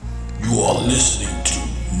You are listening to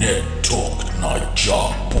Net Talk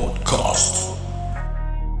Naija podcast.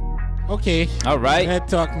 Okay. All right. Net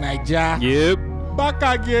Talk Naija. Yep. Back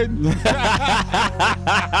again.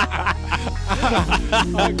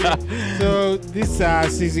 Okay. So this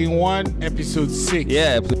season 1, episode 6.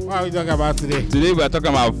 Yeah. What are we talking about today? Today we are talking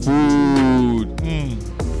about food.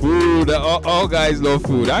 Food. All guys love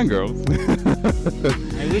food and girls.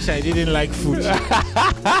 I wish I didn't like food.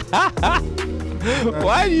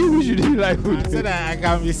 Why do you wish you didn't like food? So that I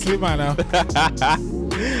can be slimmer now.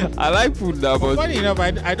 I like food now, but Funny enough, I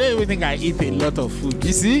don't even think I eat a lot of food.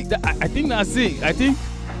 you see, I think that's it. I think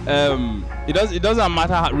it doesn't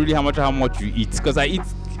matter how much you eat, because I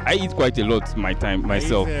eat quite a lot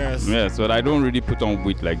myself. serious? Yeah, so I don't really put on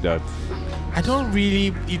weight like that. I don't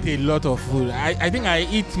really eat a lot of food. I think I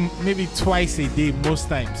eat maybe twice a day most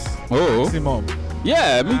times. Oh, Maximum.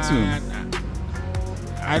 yeah, me too. And,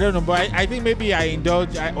 I don't know, but I think maybe I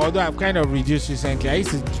indulge. Although I've kind of reduced recently. I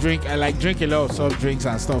used to drink. I drink a lot of soft drinks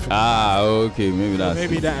and stuff. Okay, maybe that's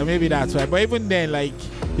Maybe that's why. But even then, like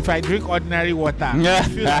if I drink ordinary water, I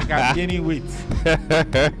feel like I'm gaining weight.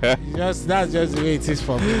 That's just the way it is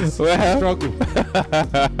for me. It's a struggle.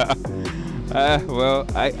 Well,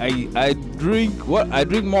 I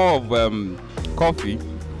drink more of coffee,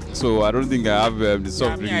 so I don't think I have the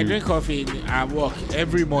soft drink. I drink coffee at work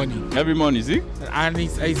every morning. Every morning, see? And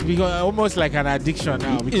it's become almost like an addiction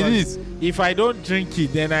now. Because It is. if I don't drink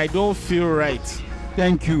it, then I don't feel right.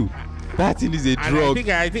 Thank you. That thing is a And drug.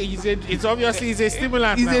 I think it's obviously a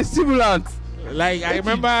stimulant. It's now. a stimulant. Like I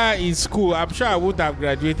remember in school, I'm sure I would have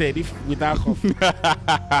graduated without coffee.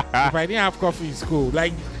 If I didn't have coffee in school,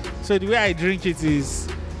 like so the way I drink it is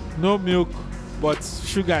no milk but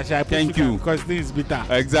sugar. I put Thank sugar you. because this is bitter.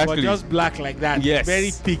 Exactly. But just black like that. Yes.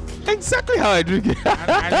 Very thick. Exactly how I drink it.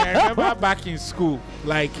 and I remember back in school,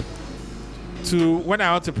 like when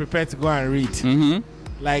I want to prepare to go and read. Mm-hmm.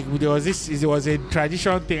 Like there was a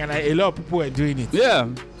tradition thing, and a lot of people were doing it. Yeah.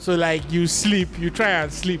 So like you try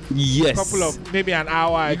and sleep. Yes. A couple of maybe an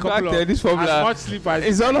hour, a couple of this formula, as much sleep as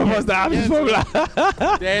it's all of us that have this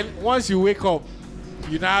formula. Then once you wake up,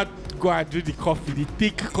 you now go and do the coffee, the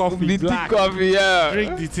thick coffee, The black. thick coffee, yeah.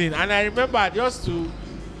 Drink the thing, and I remember just to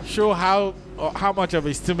show how much of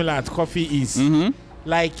a stimulant coffee is. Mm-hmm.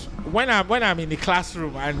 Like when I'm in the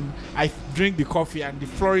classroom and I drink the coffee and the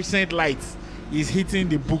fluorescent light is hitting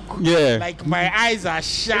the book. Yeah. Like my eyes are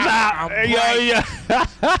sharp and Yeah, bright. yeah.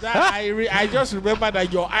 That I just remember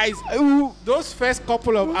that your eyes, those first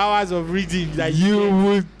couple of hours of reading, that You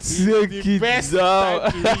would the take it best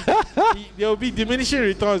down. time to read. There will be diminishing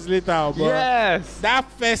returns later, but Yes. that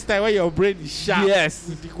first time when your brain is sharp, Yes.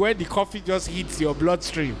 when the coffee just hits your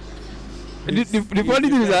bloodstream. The funny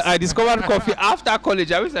thing is that I discovered coffee after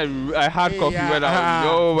college. I wish I had coffee when I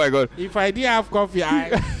was. Oh my god! If I didn't have coffee, I'm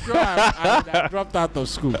sure I would have dropped out of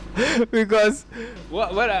school. Because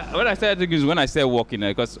when I started drinking is when I started working.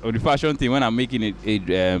 Because of the fashion thing, when I'm making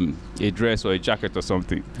a dress or a jacket or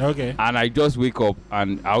something, Okay. and I just wake up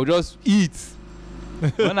and I'll just eat.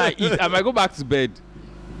 When I eat, I might go back to bed.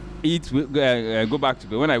 Go back to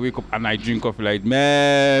bed. When I wake up and I drink coffee, like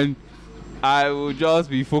man, I will just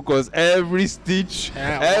be focused every stitch,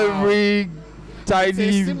 every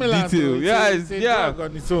tiny detail. It's a drug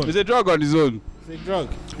on its own. It's a drug on its own. It's a drug.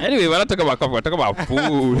 Anyway, we're not talking about coffee, we're talking about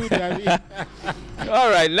food. Food, I mean. All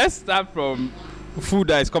right, let's start from food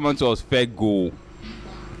that is common to us, Fego.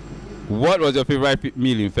 What was your favorite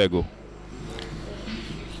meal in Fego?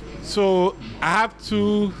 So I have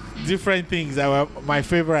two different things that were my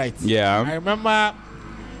favorites. Yeah. I remember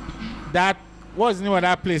that. What was the name of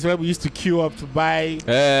that place where we used to queue up to buy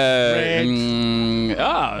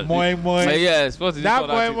moi moi? Yes, what is That it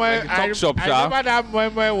moi called? moi, Like the talk shop, I remember that moi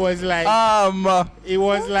moi was like it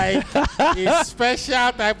was like a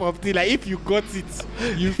special type of thing. Like if you got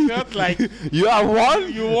it, you felt like you have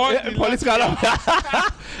won. you won the Political.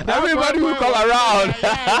 That Everybody moi will moi come was around.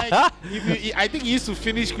 like, like, I think it used to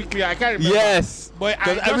finish quickly. I can't remember. Yes, But I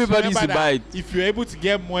because just everybody used to remember buy that it. if you're able to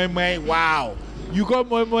get moi moi, wow, you got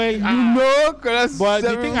moi moi. You know, cause But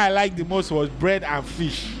the thing I liked the most was bread and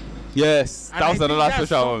fish. yes, And that was I think another that's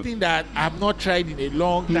special one. something that I've not tried in a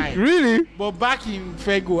long time. Really? But back in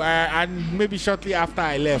Fego, and maybe shortly after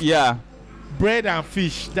I left, Yeah. bread and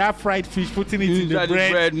fish, that fried fish, putting it in the Try the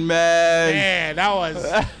bread, man. yeah,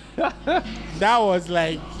 that was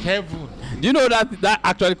like heaven. Do you know that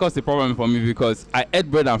actually caused a problem for me because I ate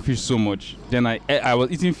bread and fish so much. Then I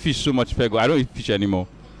was eating fish so much. Fego, I don't eat fish anymore.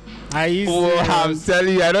 I used I'm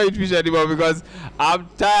telling you, I don't eat fish anymore because I'm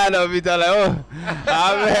tired of it. I'm like, oh,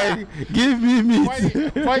 I'm like, give me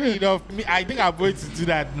meat. Funny enough, I think I'm going to do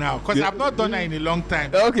that now because I've not done that in a long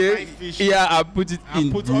time. Okay. Fish, Yeah, I put it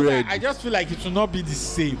in bread. I just feel like it will not be the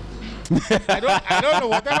same. I don't know,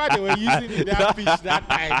 whatever they were using in that fish that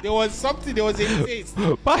time, there was a taste.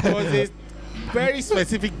 There was a very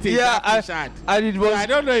specific taste that fish had. And it was. So I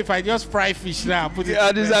don't know if I just fry fish now and put it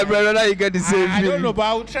in this bread. bread, now you get the same I don't feeling. know, but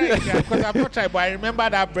I'll try it because I've not tried. But I remember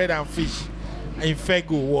that bread and fish in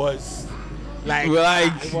Fego was like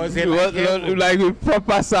it was like a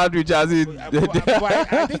proper sandwich as it.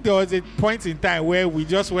 but I think there was a point in time where we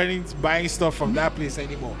just weren't buying stuff from that place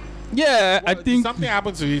anymore. Yeah, I think something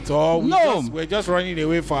happened to it, or we're just running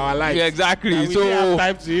away for our lives. Yeah, exactly. And we didn't have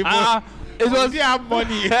time to even. It was. We didn't have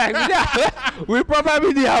money. We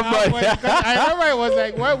probably didn't have money. I remember it was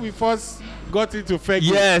like when we first got into Fego.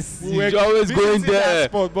 Yes, we were always going there.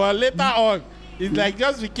 Spot, but later on, it like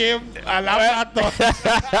just became an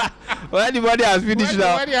afterthought. When anybody has finished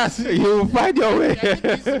now, you will find your way. I think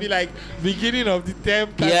it used to be like beginning of the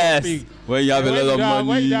term type of thing. When you have a lot of money.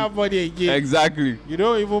 When you have money again. Exactly. You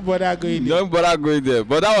don't even bother going there. Don't bother going there.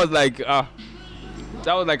 But that was like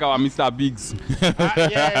our Mr. Biggs. Yeah,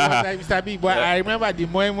 it was like Mr. Big. But I remember the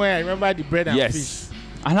moi moi, I remember the bread and fish.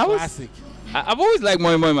 And Classic. I've always liked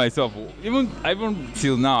moi moi myself. Even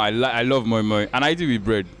till now, I love moi moi, and I eat it with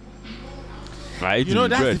bread. Right? You know,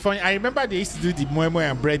 that's the funny. I remember they used to do the moi moi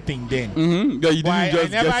and bread thing then. Mm-hmm. Yeah, you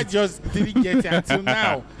didn't I never just didn't get it until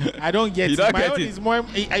now. I don't get it. My own is moi.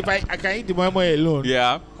 If I can eat the moi moi alone.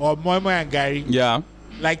 Yeah. Or moi moi and gari. Yeah.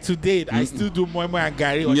 Like today, I still do moi moi and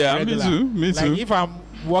gari on the regular. Me too. Like if I'm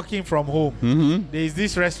working from home, there's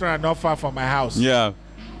this restaurant not far from my house. Yeah.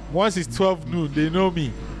 Once it's 12 noon, they know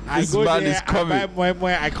me. I go there, I buy moi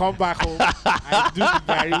moi, I come back home, I do the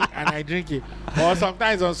gari and I drink it. Or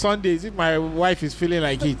sometimes on Sundays, if my wife is feeling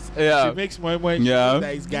like it, she makes moi moi. She knows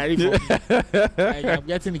that it's gari for me. Like I'm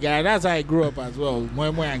getting the gari. That's how I grew up as well.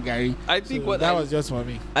 Moi moi and gari. I think so that was just for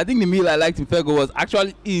me. I think the meal I liked in Fego was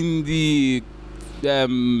actually in the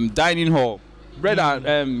dining hall. Bread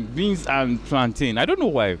and beans and plantain. I don't know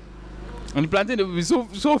why. And the plantain there will be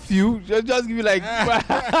so few. Just give me like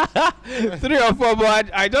 3 or 4. But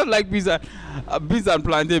I don't like beans and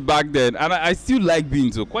plantain back then, and I still like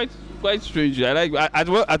beans. So quite strange. I like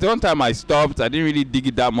at one time I stopped. I didn't really dig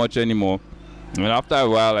it that much anymore. And after a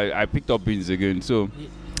while, I picked up beans again. So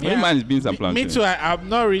mine is beans and plantain. Me too. I'm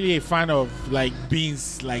not really a fan of like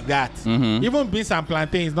beans like that. Even beans and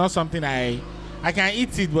plantain is not something I can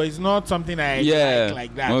eat it, but it's not something I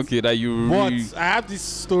like that. Okay, that you. But I have this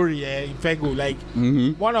story in Fego. Like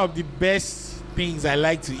one of the best things I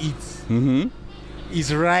like to eat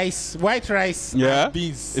is rice, white rice and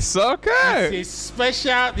beans. It's okay.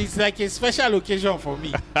 It's like a special occasion for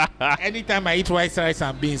me. Anytime I eat white rice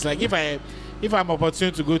and beans, like if I'm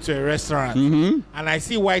opportune to go to a restaurant and I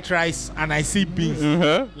see white rice and I see beans,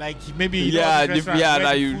 like maybe display. If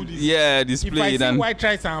I see white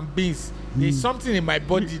rice and beans, there's something in my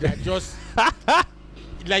body that just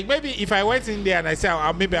like maybe if I went in there and I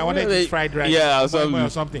said maybe I wanted to eat fried rice or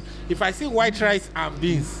something. If I see white rice and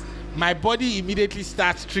beans, my body immediately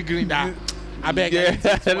starts triggering that. I beg.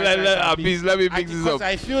 Let me pick this up.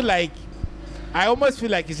 I almost feel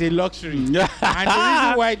like it's a luxury. And the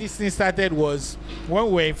reason why this thing started was when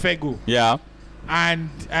we were in Fego. Yeah. And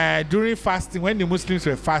during fasting, when the Muslims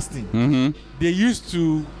were fasting, they used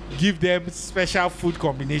to give them special food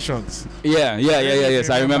combinations. Yes,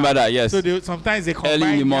 I remember that. Yes. So sometimes they combine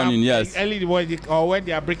early in the morning. Early in the morning, or when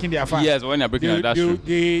they are breaking their fast. Yes, when they are breaking that's true.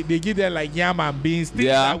 They give them like yam and beans. Things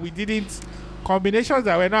that we didn't. Combinations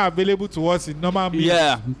that were not available to us in normal meals.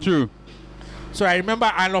 Yeah, true. So I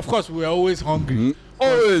remember, and of course, we were always hungry.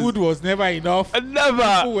 Always. Food was never enough. Never.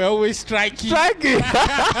 People were always striking.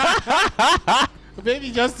 Maybe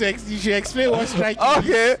you should explain what striking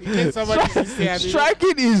is. In case somebody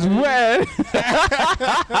striking is when.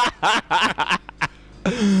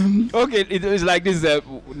 Okay, it is like this.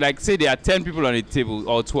 Like say there are 10 people on a table,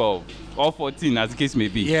 or 12, or 14, as the case may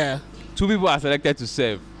be. Yeah. 2 people are selected to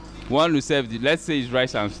serve. One will serve let's say it's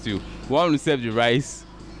rice and stew. One will serve the rice.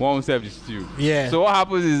 One will serve the stew. Yeah. So what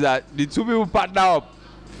happens is that the 2 people partner up.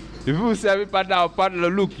 The people serving partner up.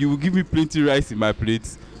 Look, you will give me plenty rice in my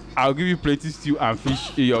plate. I'll give you plenty stew and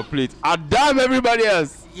fish in your plate. And damn everybody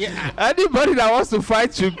else. Yeah. Anybody that wants to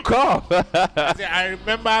fight should come. I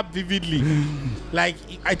remember vividly. Like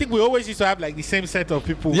I think we always used to have like the same set of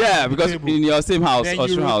people. Yeah, because in your same house then or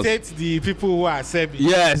you house. rotate the people who are serving.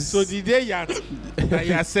 Yes. So the day that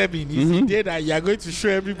you are serving. It's the day that you are going to show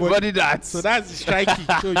everybody. that. So that's the striking.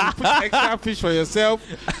 So you put extra fish for yourself.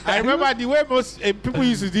 I remember the way most people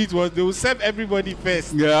used to do it was they will serve everybody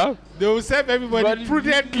first. Yeah. They will serve everybody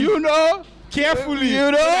prudently. You know. Carefully.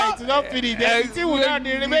 You know. So that it's not finish. Then the thing will not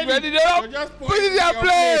be remaining. They'll just put it in their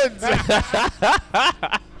plates.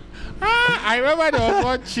 I remember there was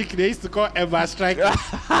one chick they used to call Eva Striker.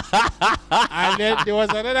 And then there was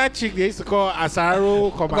another chick they used to call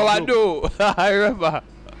Asaro Commando. I remember.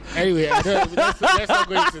 Anyway, let's not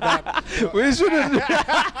go into that. We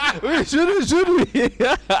shouldn't. Should we?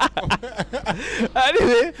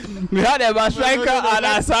 Anyway, we had Eva Striker and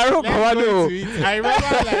Asaro Commando. I remember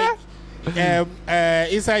like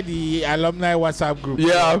inside the alumni WhatsApp group.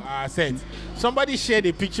 Said somebody shared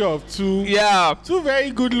a picture of two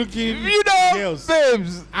very good looking girls.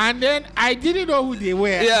 Babes. And then I didn't know who they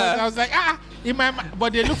were. Yeah. I was like, in my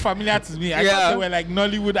but they look familiar to me. I thought they were like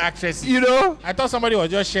Nollywood actresses. You know? I thought somebody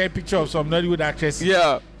was just sharing a picture of some Nollywood actresses.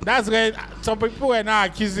 Yeah. That's when some people were now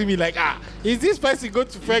accusing me like, is this person go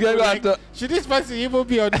to Fego? Like, should this person even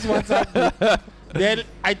be on this WhatsApp group? Then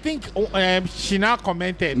I think she now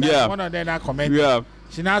commented. Yeah. One of them now commented. Yeah.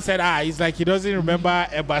 She now said, it's like he doesn't remember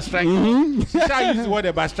Eba Striker. She tried to use the word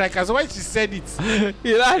Eba Striker. So when she said it,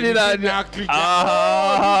 he now clicked.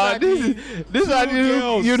 These are the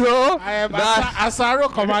girls. You know? I am Asaro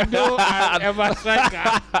Commando and Eba Striker.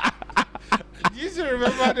 Do you still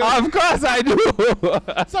remember those? Of course I do.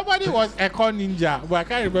 Somebody was Echo Ninja, but I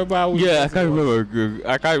can't remember who. Yeah, I can't remember.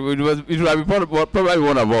 I can't. It would have been probably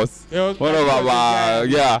one of us. One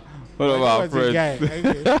of our friends.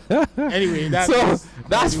 Anyway,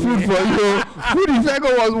 that's food for you. Food in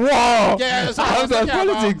Fego was war. Yeah, so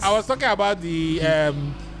I was talking about the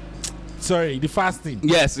the fasting.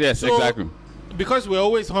 Yes, exactly. Because we're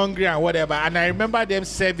always hungry and whatever, and I remember them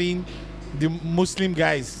serving the Muslim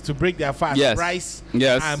guys to break their fast, rice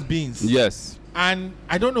and beans. Yes. And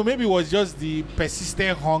I don't know, maybe it was just the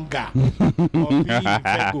persistent hunger of being in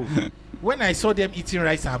Fego. When I saw them eating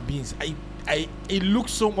rice and beans, it looked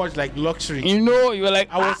so much like luxury. You know, you were like,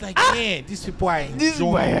 I was like, man, these people are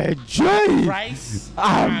enjoying rice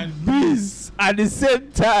and beans at the same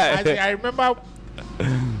time. I remember,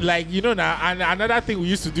 like, you know, now, and another thing we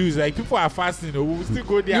used to do is like people are fasting, we will still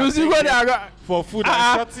go there for food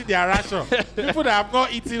and shorten their ration. People that have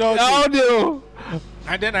not eaten all day.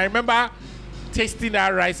 And then I remember tasting that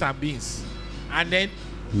rice and beans, and then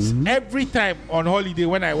every time on holiday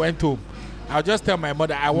when I went home, I'll just tell my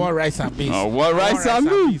mother I want rice and beans. Rice and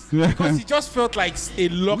beans? Because it just felt like a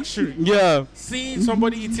luxury. Yeah. Seeing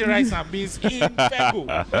somebody eating rice and beans in Fego.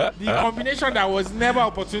 The combination that was never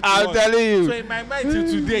opportunity. I'm telling you. So in my mind till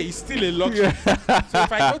today, it's still a luxury. So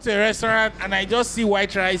if I go to a restaurant and I just see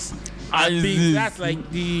white rice and beans, that's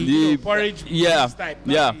like the porridge type.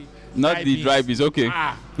 Not the dry beans. Okay.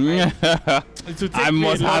 I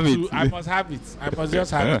must have it. I must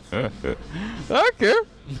just have it. Okay.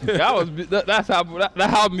 That's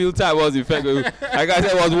how mealtime was in Fego. Like I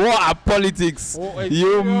said, it was war and politics.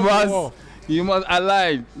 You must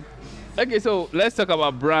align. Okay, so let's talk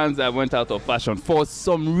about brands that went out of fashion for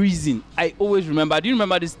some reason. I always remember. Do you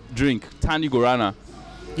remember this drink, Tandy Guarana?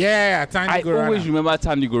 Yeah, Tandy Guarana. I always remember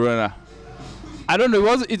Tandy Guarana. I don't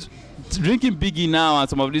know. It's drinking Biggie now and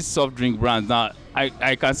some of these soft drink brands now.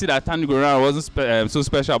 I can see that Tandy Guarana wasn't so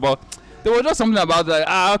special, but there was just something about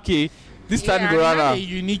that. Okay. This Tandy Guarana. A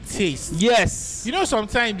unique taste. Yes. You know,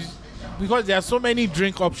 sometimes because there are so many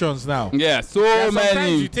drink options now. Yeah,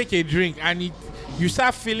 sometimes you take a drink and you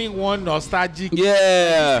start feeling one nostalgic.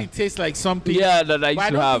 Yeah. It tastes like something. Yeah, that I used to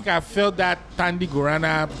have. I don't think I felt that Tandy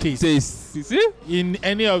Guarana taste. You see? In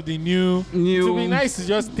any of the new. It would be nice to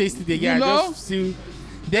just taste it again. You know? Just see.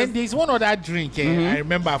 Then there's one other drink I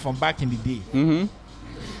remember from back in the day.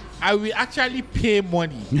 I will actually pay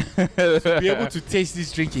money to be able to taste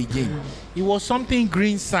this drink again. It was something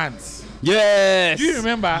Green Sands. Yes. Do you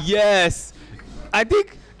remember? Yes. I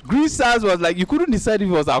think Green Sands was like you couldn't decide if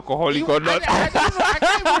it was alcoholic or not.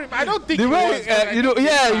 I don't think the it way, was.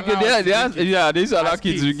 They used to allow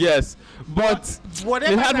kids to guess. But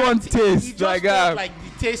they had one taste. It just felt like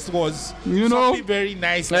the taste was something very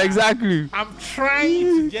nice. Exactly. I'm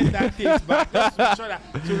trying to get that taste back just to make sure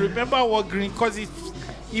that to remember what green, because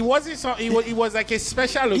it wasn't so. It was like a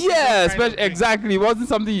special. Yeah, exactly. It wasn't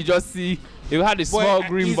something you just see. It had a small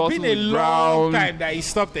green bottle. It's been a long time that it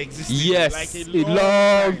stopped existing. Yes, like a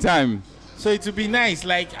long time. So it would be nice.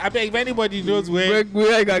 Like I beg if anybody knows where I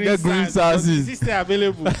can get Green Sands is this still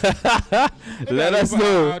available? Let us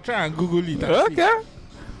know. I'll try and Google it. Okay.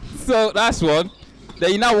 So that's one.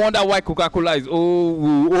 Then you now wonder why Coca-Cola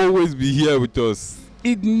will always be here with us.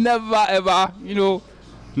 It never ever,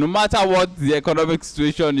 no matter what the economic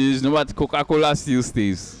situation is, no matter Coca-Cola still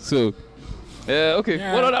stays. So, okay,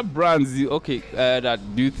 Yeah. what other brands? That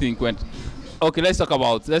do you think went? Okay, let's talk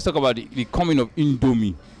about the coming of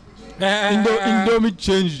Indomie. Indomie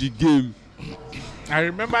changed the game. I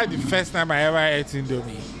remember the first time I ever ate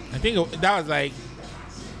Indomie. I think that was like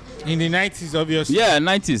in the 90s, obviously. Yeah,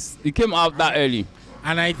 90s. It came out that early.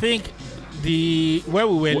 And I think where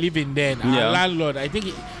we were living then, our Yeah. landlord, I think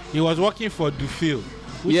he was working for Dufil,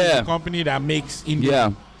 which is Yeah. a company that makes Indomie.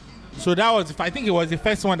 Yeah, So that was, I think it was the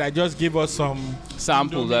first one that just gave us some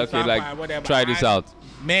samples. Indomie Okay, sample like and whatever. try this And, out.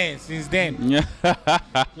 Man, since then, Yeah.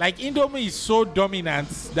 like Indomie is so dominant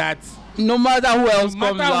that No matter who else no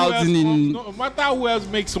comes matter, out no matter who else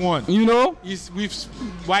makes one, you know.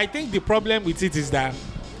 but I think the problem with it is that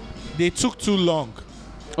they took too long.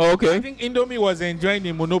 Oh, okay. I think Indomie was enjoying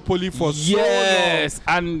the monopoly for Yes, so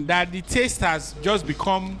long and that the taste has just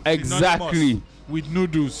become Exactly. synonymous with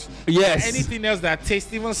noodles. yes, Anything else that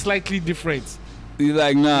tastes even slightly different. he's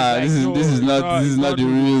like, nah, It's like, this is not it's not the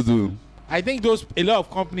real deal. I think a lot of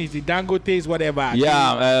companies, the Dangotes, whatever.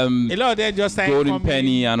 Yeah, a lot of them just started Golden coming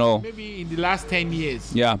Penny and all. maybe in the last 10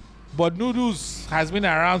 years. Yeah, But noodles has been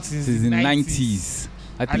around since since the the 90s. 90s.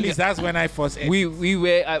 I At think least that's when I first ate. we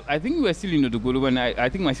were. I think we were still in Odogolo when I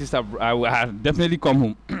think my sister. I had definitely come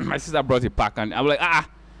home. My sister brought a pack and I was like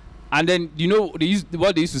And then what they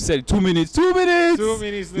used to say 2 minutes. 2 minutes. 2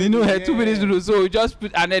 minutes. You know, noodles, 2 minutes to do. So we just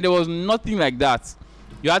put, and then there was nothing like that.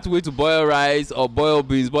 You had to wait to boil rice or boil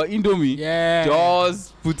beans, but Indomie, Yeah.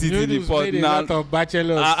 just put it in the Noodles pot made a now. lot of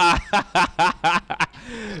bachelors.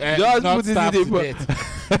 Just not put it in starved the to pot.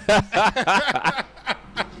 death.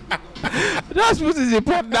 Just put it in the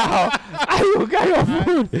pot now. And you get your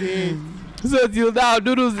food. So till now,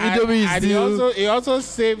 noodles, Indomie is And still it also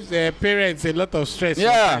saves parents a lot of stress.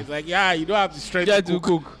 Yeah. sometimes. Like, you don't have the strength try to to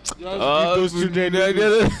cook. cook. Just give those children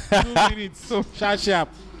noodles. 2 minutes. Sharp, sharp.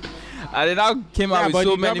 And they now came out Yeah, with but so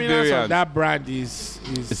the many dominance of variants. that brand is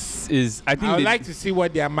I think I would they- like to see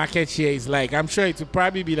what their market share is like. I'm sure it will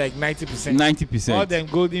probably be like 90%. 90%. All them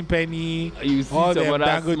Golden Penny, You see all some them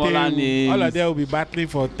other smaller Dangote, names. all of them will be battling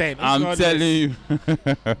for 10. I'm It's not telling you.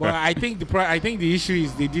 But I think the issue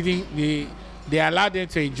is they allowed them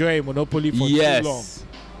to enjoy a monopoly for too long. Yes.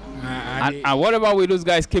 And And whatever way those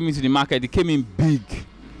guys came into the market, they came in big.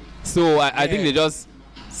 So I think Yeah. they just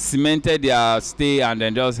cemented their stay and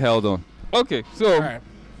then just held on. Okay, so Alright.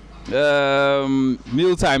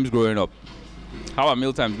 meal times growing up. How are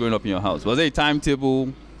meal times growing up in your house? Was there a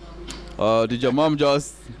timetable? Did your mom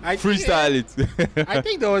just I think- freestyle it? I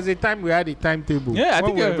think there was a time we had a timetable. Yeah, I when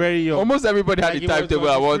think we were very young. almost everybody had Like a it was timetable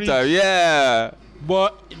on at the one fridge. time. Yeah.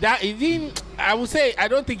 But that it didn't. I would say I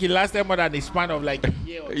don't think it lasted more than a span of like a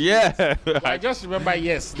year. Or two. Yeah. But I just remember,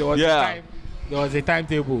 yes, there was Yeah. a time. There was a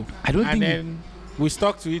timetable. I don't and think- then we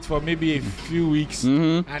stuck to it for maybe a few weeks,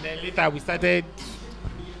 Mhm. and then later we started.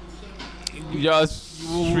 Just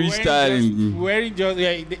We freestyling. weren't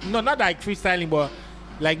just no, not like freestyling, but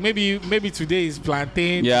like maybe today is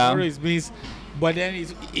plantain, Yeah. tomorrow is beans. But then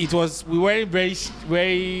it was we weren't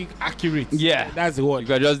very accurate. Yeah. That's the word. You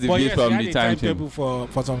can just But deviate yes, from we had the a timetable.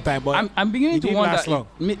 for some time. But I'm beginning it to didn't last long.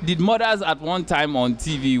 wonder, did mothers at one time on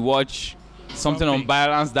TV watch something on Something.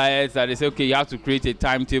 balanced diets that they say, okay, you have to create a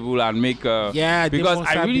timetable and make Yeah, there because must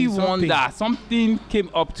I have really been something. wonder something came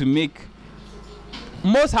up to make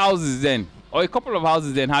most houses then or a couple of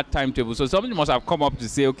houses then had timetables, so somebody must have come up to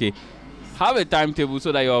say, okay, have a timetable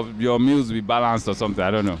so that your meals will be balanced or something.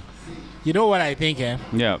 I don't know. You know what I think,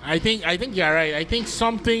 Yeah. I think you're right. I think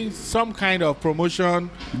some kind of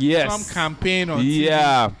promotion, Yes. some campaign on TV.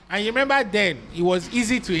 Yeah. And you remember then it was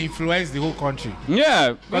easy to influence the whole country.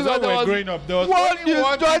 Yeah. Because when we were growing up, there was one only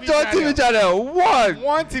one TV channel. One.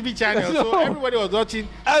 One TV channel, so No. everybody was watching.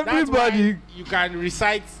 Everybody. That's why you can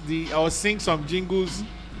recite or sing some jingles.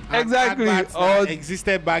 and Exactly. adverts that Or-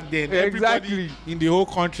 existed back then. Exactly. Everybody in the whole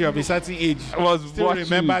country of a certain age Was still watching.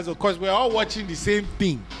 remembers. Of course, we're all watching the same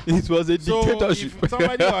thing. It was a So dictatorship. if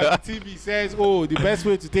somebody on TV says, "Oh, the best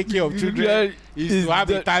way to take care of children is to have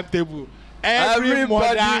a timetable," every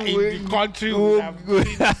mother in the country will have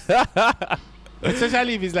seen it.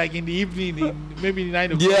 Especially if it's like in the evening, maybe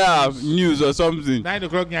 9 o'clock. Yeah, news. news or something. 9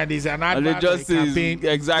 o'clock now there's an And advert they or a just say campaign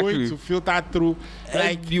exactly. going to filter through. Like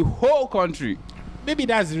Like the whole country. maybe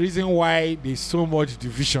that's the reason why there's so much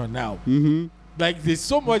division now. Mm-hmm. Like there's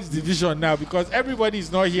so much division now because everybody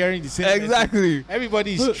is not hearing the same message. Exactly.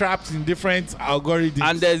 Everybody is trapped in different algorithms.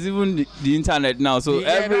 And there's even the internet now, so Yeah,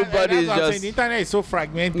 everybody that's is what I'm saying. just The internet is so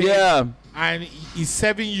fragmented. yeah, And it's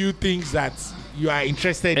serving you things that you are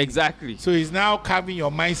interested in. exactly, So it's now carving your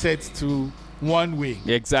mindset to one way.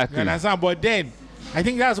 You exactly. understand? But then I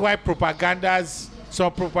think that's why propagandas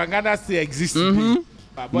some propaganda still exists today.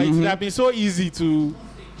 But it would have been so easy to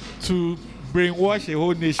brainwash a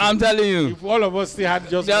whole nation. I'm telling you. If all of us still had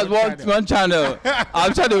just one channel.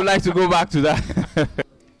 I'm sure they would like to go back to that.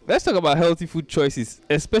 Let's talk about healthy food choices,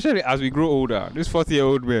 especially as we grow older. This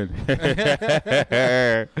 40-year-old man.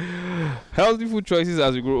 Healthy food choices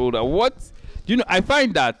as we grow older. What, I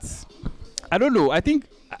find that, I don't know, I think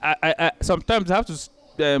I sometimes I have to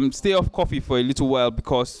stay off coffee for a little while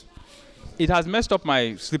because it has messed up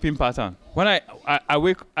my sleeping pattern. When I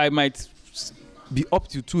wake, I might be up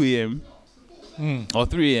to 2 a.m. Or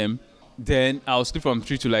 3 a.m. Then I'll sleep from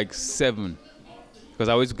 3 to like 7 because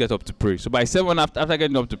I always get up to pray. So by 7 after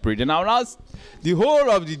getting up to pray, then I'll last the whole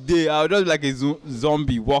of the day. I'll just be like a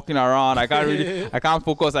zombie walking around. I can't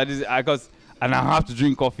focus. And I have to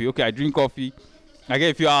drink coffee. Okay, I drink coffee. I get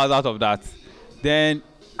a few hours out of that. Then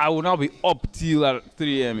I will now be up till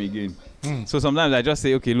 3 a.m. again. So sometimes I just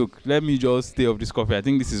say, okay, look, let me just stay off this coffee. I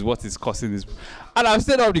think this is what is causing this. And I've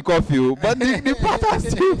stayed off the coffee, but the pattern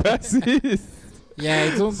still persists. Yeah,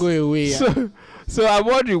 it won't go away. So I'm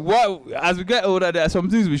wondering, what, as we get older, there are some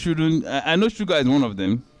things we shouldn't. I know sugar is one of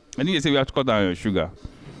them. I think they say we have to cut down on sugar.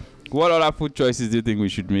 What other food choices do you think we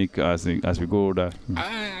should make as we go older?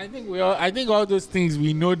 I think all those things,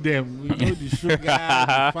 we know them. We know the sugar,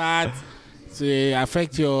 the fat, to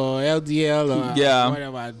affect your LDL or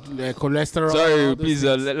whatever, the cholesterol. Sorry, please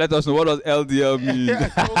let us know, what does LDL mean?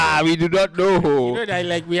 We do not know. You know that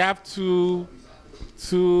like we have two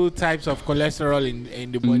types of cholesterol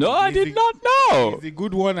in the body. No, I did not know. There's the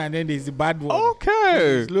good one and then there's the bad one. Okay.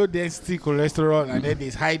 There's low density cholesterol and then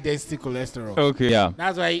there's high density cholesterol. Okay, yeah.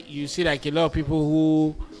 That's why you see like a lot of people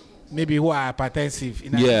who are hypertensive.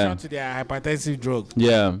 In addition to their hypertensive drug,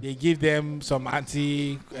 they give them some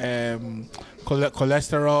anti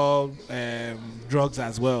cholesterol drugs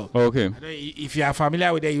as well. Okay. If you are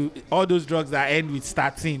familiar with it, all those drugs that end with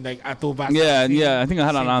statin, like atorvastatin. Yeah. I think I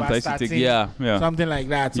had an answer. I used to take. Yeah. Something like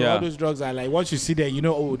that. So all those drugs are like, once you see that,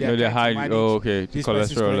 they're high. Oh, okay. This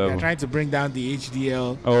cholesterol level. They're trying to bring down the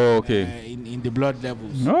HDL. Oh, okay. In the blood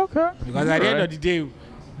levels. Okay. Because at the end of the day,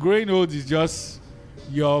 growing old is just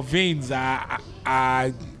your veins are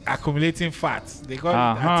accumulating fat. They call it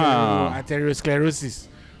atherosclerosis.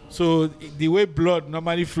 So the way blood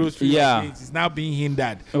normally flows through your veins is now being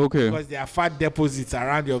hindered. Okay. Because there are fat deposits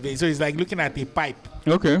around your veins. So it's like looking at a pipe.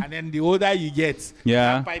 Okay. And then the older you get,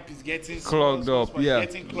 that pipe is getting clogged up.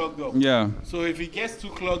 Getting clogged up. Yeah. So if it gets too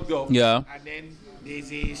clogged up, and then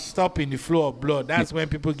there's a stop in the flow of blood, that's when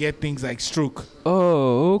people get things like stroke.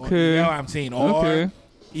 Oh, okay. You know what I'm saying? Or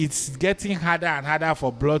it's getting harder and harder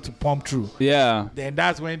for blood to pump through. Yeah. Then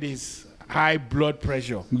that's when there's high blood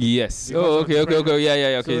pressure. Yes. Okay. Yeah.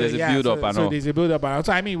 Okay. So, there's a build up and all. So there's a build up and all.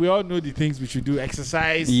 So I mean, we all know the things we should do.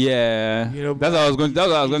 Exercise. Yeah. That's what I was going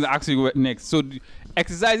to ask you next. So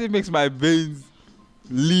exercising makes my veins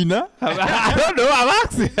leaner. I don't know. I'm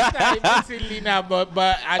asking. It makes it leaner, but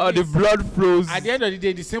the blood flows. At the end of the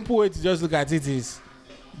day, the simple way to just look at it is,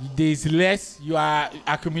 there's less, you are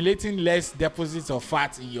accumulating less deposits of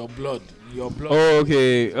fat in your blood.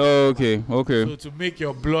 Okay. So to make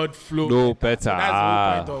your blood flow better. So that's the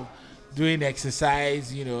whole point of doing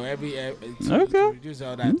exercise, to reduce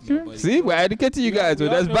all that. Okay. See, we're educating you guys. So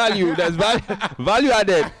that's value. That's value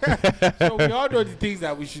added. So we all know the things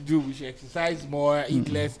that we should do. We should exercise more, eat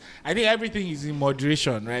less. I think everything is in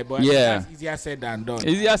moderation, right? But that's easier said than done.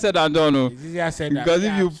 Easier said than done, no? It's easier said than done. Because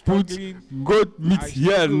if you put goat meat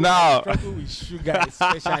here now. I struggle with sugar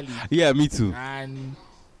especially. Yeah, me too. And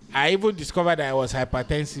I even discovered that I was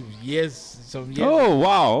hypertensive some years ago. Oh,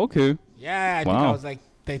 wow. Okay. Yeah, I think I was like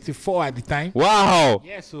 34 at the time. Wow.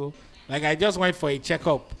 Yeah, so like I just went for a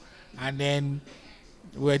checkup, and then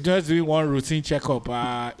we're just doing one routine checkup.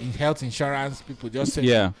 In health insurance, people just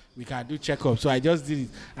said we can do checkup. So I just did it,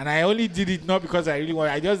 and I only did it not because I really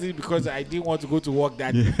want. I just did it because I didn't want to go to work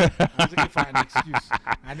that day. I was looking for an excuse,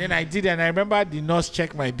 and then I did, and I remember the nurse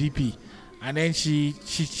checked my BP. And then she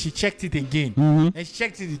checked it again. Mm-hmm. And she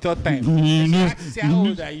checked it the third time.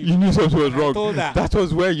 You knew something was wrong. I told her. That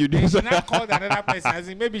was where you did. She now called another person. I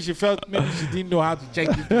said maybe she didn't know how to check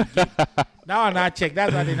it again. Now I check.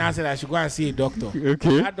 That's why they now said I should go and see a doctor.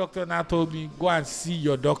 Okay. That doctor now told me, go and see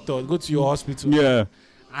your doctor. Go to your hospital. Yeah.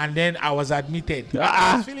 And then I was admitted.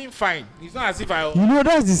 I was feeling fine. It's not as if I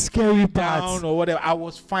that's the scary part. Down or whatever. I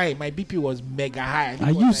was fine. My BP was mega high.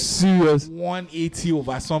 Are you serious? 180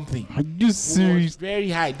 over something. Are you serious? It was very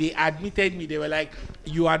high. They admitted me. They were like,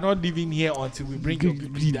 you are not living here until we bring your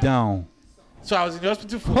BP down. So I was in the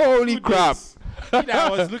hospital for 2 days. I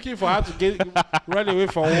was looking for how to run away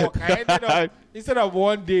from work. I ended up instead of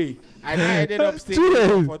 1 day, I now ended up staying 2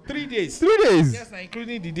 days. for 3 days. 3 days. Yes,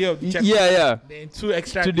 including the day of the checkup. Yeah. Then 2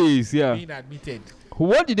 extra 2 days. Yeah. being admitted.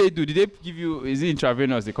 What did they do? Did they give you? Is it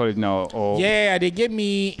intravenous? They call it now, or Yeah, they gave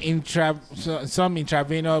me some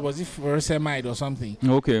intravenous. Was it furosemide or something?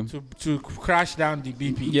 Okay. To crash down the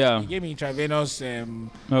BP. Yeah. They gave me intravenous Okay.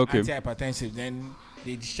 antihypertensive. Then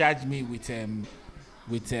they discharged me with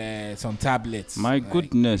some tablets. My like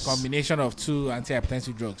goodness. a combination of 2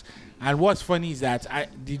 antihypertensive drugs. And what's funny is that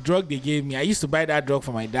the drug they gave me, I used to buy that drug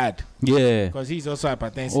for my dad Yeah. because he's also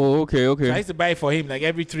hypertensive. Oh, okay. So I Okay. used to buy it for him like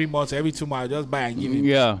every 3 months or every 2 months. I just buy and give him.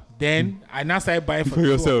 Yeah. Then I now started buying for For the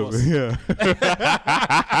yourself. 2 of us. Yeah.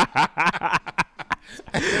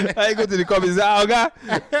 I go to the comments.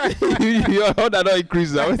 Okay. Your order don't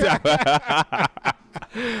increase.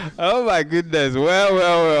 Oh my goodness.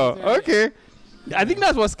 Well. Okay. I think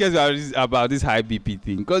that's what scares me about this high BP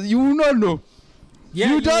thing, because you will not know.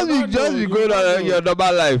 Yeah, you just be going on your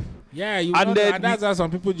normal life. Yeah, you And and then that's how some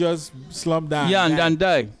people just slump down. Yeah, and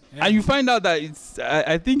die. Yeah. And you find out that it's.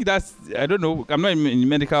 I think that's. I don't know. I'm not in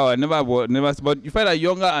medical. I never. But you find that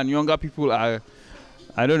younger and younger people are.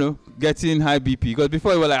 I don't know, getting high BP, because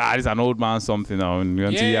before you were like, this is an old man something now.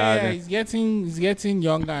 It's getting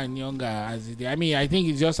younger and younger as it. I mean, I think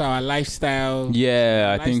it's just our lifestyle.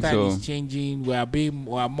 Yeah, I think Lifestyle so. is changing. We are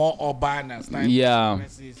more urban as time Yeah.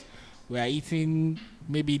 progresses. We are eating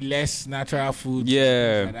maybe less natural food.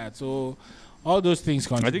 Yeah. Like that. So all those things I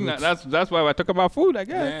contribute. think that's why we're talking about food, I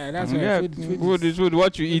guess. Yeah, that's why food is food.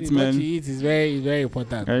 What you eat, what man. you eat is very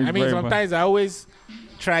important. Yeah, it's I mean, very sometimes I always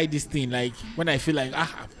try this thing, like when I feel like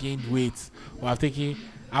I've gained weight or I've taken,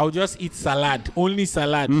 I'll just eat salad, only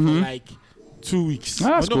salad for like 2 weeks.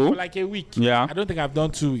 That's no, cool. for like a week. Yeah. I don't think I've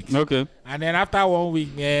done 2 weeks. Okay. And then after 1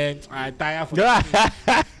 week, man, I tire for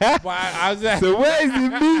but I was like, So where is the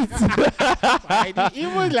meat?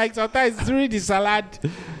 even like sometimes during the salad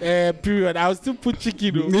period, I will still put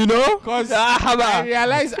chicken. You know? Because I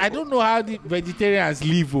realize I don't know how the vegetarians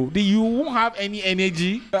live. You won't have any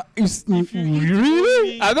energy.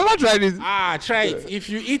 Really? I've never tried it. Try it. If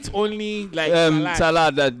you eat only like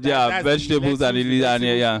Salad that that's vegetables the and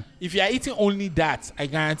lettuce, yeah. If you are eating only that, I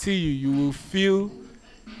guarantee you will feel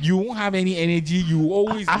you won't have any energy. You will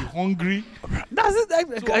always be hungry. That's it.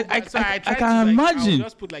 I try can to, imagine. I'll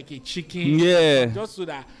just put like a chicken. Yeah. Just so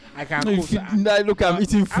that I can No, cook. if you, look, I'm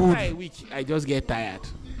eating food. After a week, I just get tired.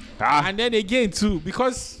 Ah. And then again too,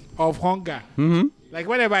 because of hunger. Mm-hmm. Like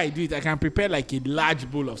whenever I do it, I can prepare like a large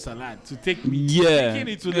bowl of salad to take me. Yeah. Taking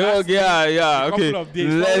it to last yeah. a Okay. couple of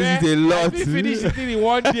days. Let's eat a lot. I didn't finish eating in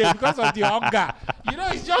 1 day because of the hunger. You know,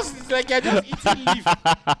 it's like you're just eating leaf,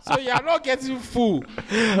 so you're not getting full.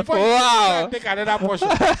 Before Wow. you take another portion,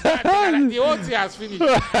 the whole thing has finished. You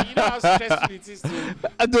know how stressful it is To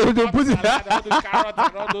put it. salad, all those carrots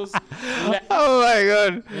and all those. Oh my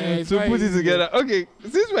God! Yeah, it's To very put it easy. together. Okay,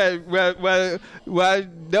 since we're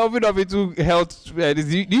delving off into health,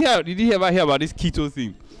 did you ever hear about this keto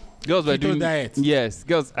thing? Girls were Keto doing diet. Yes,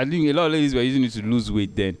 girls. I think a lot of ladies were using it to lose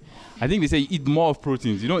weight. Then, I think they say eat more of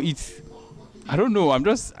proteins. You don't eat. I don't know. I'm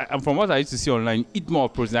from what I used to see online. Eat more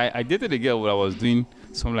of protein. I dated a girl where I was doing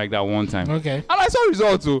something like that one time. Okay. And I saw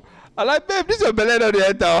results too. I'm like, babe, this is your belly on the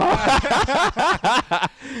enter.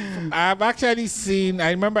 I've actually seen.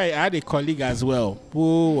 I remember I had a colleague as well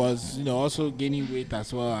who was, also gaining weight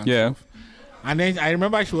as well. And Yeah. stuff. And then I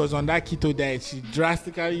remember she was on that keto diet. She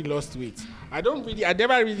drastically lost weight. I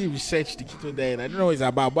never really researched the keto diet. I don't know what it's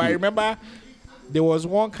about, but I remember there was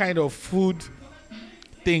one kind of food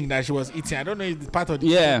thing that she was eating. I don't know if it's part of the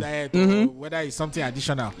keto diet or whether it's something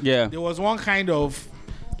additional. Yeah. There was one kind of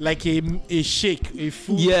like a shake, a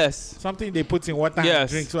food. Yes. Something they put in water and Yes.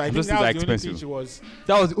 drink. So I think Those that was things are the only expensive. thing she was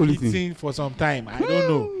That was the only thing. eating for some time. I don't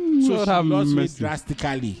know. So Lord she have lost weight mercy.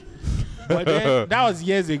 drastically. But then, that was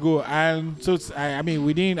years ago, and so I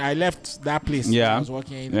left that place. Yeah. I was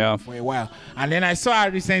working Yeah. for a while, and then I saw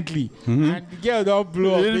her recently, and the girl don't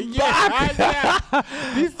blow up. It's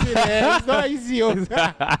This thing is not easy. And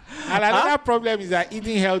another problem is that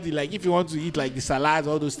eating healthy, like if you want to eat like the salads,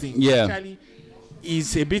 all those things, Yeah. actually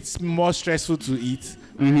is a bit more stressful to eat.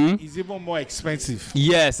 It's even more expensive.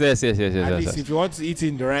 Yes. At least if you want to eat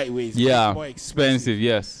in the right way, it's more expensive.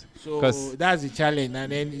 Yes. So 'Cause that's the challenge,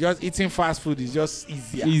 and then just eating fast food is just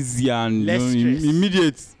easier. Easy and Less stress.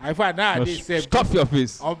 immediate. I find nowadays Stop your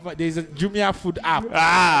face. there's a Jumia food app.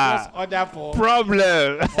 Ah. Just order for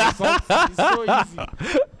Problem. or something. It's so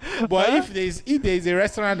easy. But if there's a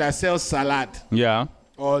restaurant that sells salad Yeah.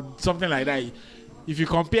 or something like that, if you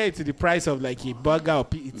compare it to the price of like a burger or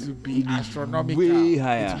it will be astronomical. Way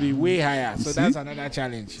higher. It will be way higher. So You that's see? another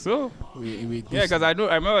challenge. So With yeah, because I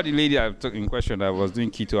remember the lady I took in question that was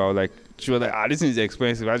doing keto. I was like, she was like, this is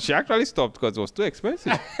expensive, and she actually stopped because it was too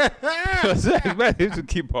expensive. It was too expensive to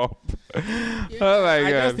keep up. Oh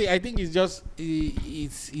my god! I think it's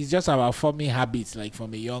just about forming habits like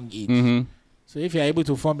from a young age. Mm-hmm. So if you're able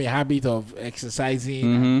to form a habit of exercising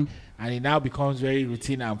Mm-hmm. and it now becomes very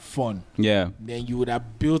routine and fun, Yeah. then you would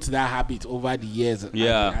have built that habit over the years.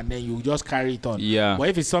 Yeah. And then you just carry it on. Yeah. But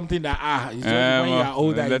if it's something that it's just when you are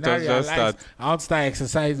older, you let now us just realize start. I want to start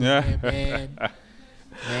exercising. Yeah. Man.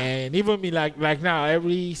 And even me like now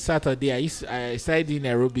every Saturday I started doing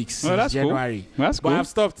aerobics since that's cool. January. That's But cool. I've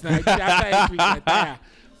stopped now. After 8 weeks, I tire.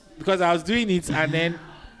 Because I was doing it and then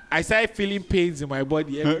I started feeling pains in my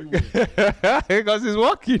body everywhere. Because it's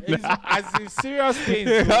working. As in serious pains.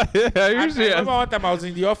 Yeah, So. are you I serious? remember one time I was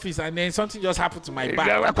in the office and then something just happened to my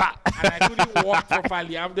back and I couldn't walk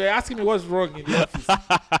properly. They're asking me what's wrong in the office.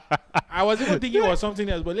 I was even thinking it was something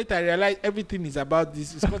else, but later I realized everything is about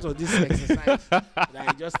this. It's because of this exercise that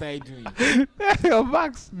I just started doing. Your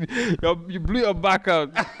back, you blew your back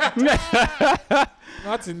out.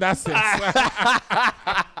 Not in that sense.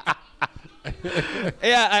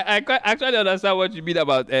 Yeah, I actually understand what you mean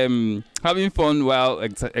about having fun while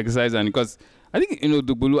exercising, because I think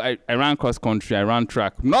Dugbulu, I ran cross country, I ran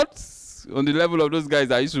track, not on the level of those guys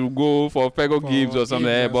that used to go for Fego games or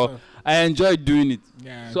something, but I enjoyed doing it.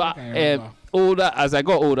 Yeah, So as I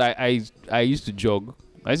got older, I used to jog.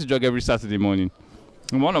 I used to jog every Saturday morning.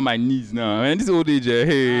 And one of my knees now, and this old age,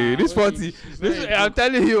 this 40, I'm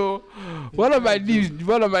telling you, one of my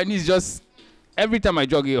knees just every time I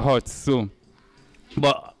jog it hurts. So,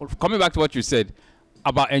 but coming back to what you said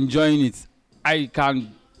about enjoying it, I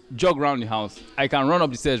can jog around the house. I can run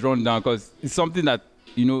up the stairs, run down, because it's something that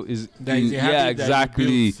is. That is a habit yeah, that exactly,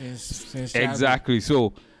 you built since exactly.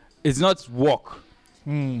 So, it's not work.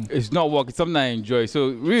 It's not work. It's something I enjoy. So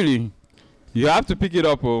really, you have to pick it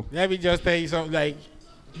up. Oh, Let me just tell you something. Like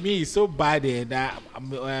me, it's so bad that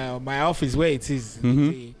my office where it is,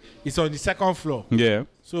 it's on the second floor. yeah.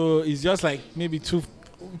 So it's just like maybe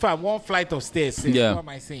one flight of stairs. Yeah. What am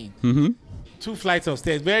I saying? Mm-hmm. 2 flights of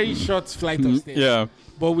stairs, very short flight of stairs. Yeah.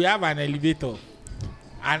 But we have an elevator,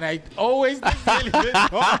 and I always take the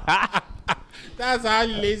elevator. That's how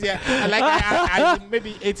lazy I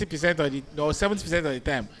maybe 80% of the 70% of the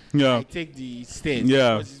time. Yeah. I take the stairs.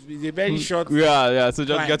 Yeah. It's a very short. Yeah. So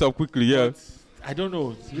just flight. get up quickly. Yeah. But I don't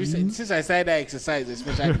know. Since I started that exercise,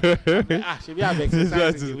 especially, should we have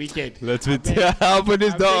exercise in the weekend? Let's be. Open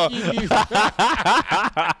this door.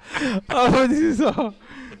 Open this door.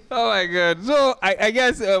 Oh my God. So I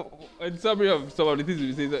guess in summary of some of the things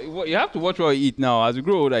we say, so you have to watch what you eat now. As you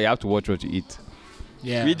grow older, you have to watch what you eat.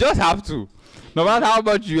 Yeah. We just have to. No matter how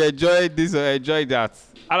much you enjoy this or enjoy that.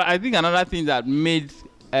 I think another thing that made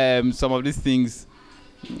some of these things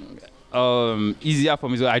easier for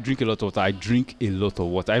me is I drink a lot of water. I drink a lot of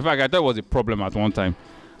water. In fact, I thought it was a problem at one time.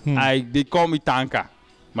 They call me tanker.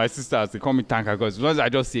 My sisters, they call me tanker because once I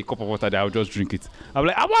just see a cup of water there, I'll just drink it. I'm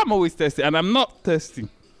like, I'm always thirsty, and I'm not thirsty.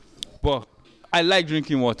 But I like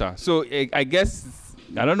drinking water. So I guess,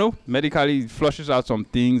 I don't know, medically it flushes out some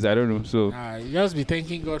things. I don't know. So You just be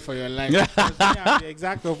thanking God for your life. Because me, I'm the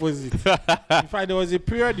exact opposite. In fact, there was a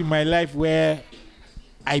period in my life where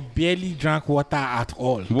I barely drank water at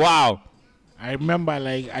all. wow. I remember,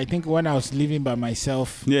 I think when I was living by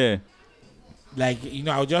myself, Yeah. I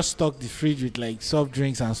would just stock the fridge with soft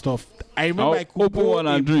drinks and stuff. I remember I could open go one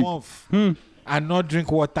a and drink. month and not drink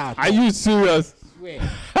water at all. Are you serious? I swear.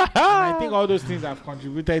 And I think all those things have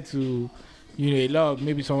contributed to, a lot of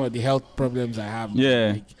maybe some of the health problems I have.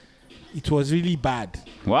 Yeah. It was really bad.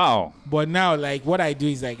 Wow. But now, what I do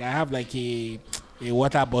is I have a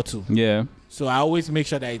water bottle. Yeah. So I always make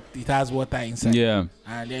sure that it has water inside. Yeah.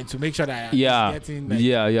 And then to make sure that Yeah. it's getting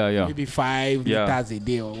Yeah. maybe 5 Yeah. liters a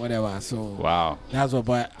day or whatever. So Wow. that's what.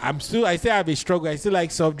 But I still have a struggle. I still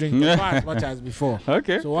like soft drinks, but not as much as before.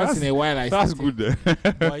 Okay. So once in a while That's still good take.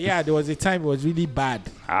 then. But yeah, there was a time it was really bad.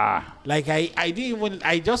 Ah. I didn't even.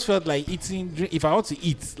 I just felt like eating. If I want to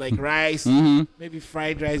eat rice, maybe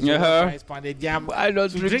fried rice, rice, pounded yam. I don't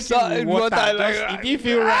drink drinking salt water, it didn't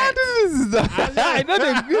feel right. I know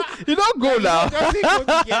you don't go now. It doesn't go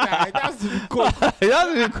together. It has to be cold. It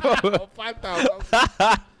has to go. Or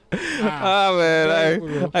 5,000. Ah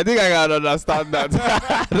man, I think I can understand that.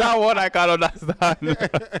 That one I can understand.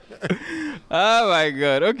 Oh my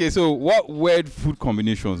God. Okay, so what weird food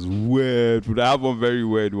combinations? Weird food. I have one very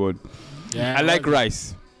weird one. Yeah, I like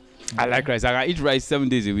rice. I like rice. I can eat rice 7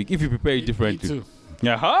 days a week if you prepare it differently. Me too.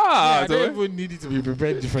 Yeah, I so don't even need it to be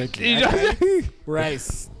prepared differently. You I just- can eat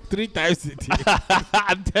rice 3 times a day.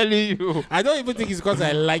 I'm telling you. I don't even think it's because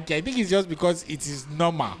I like it. I think it's just because it is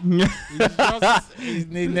normal. It's just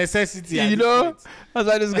a necessity. at You this know, point. that's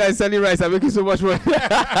why this guy is selling rice and making so much money.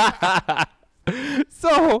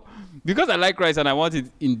 So, because I like rice and I want it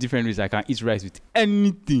in different ways, I can eat rice with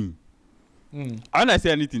anything. Mm. When I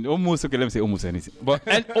say anything, almost, okay, let me say almost anything. But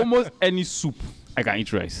almost any soup, I can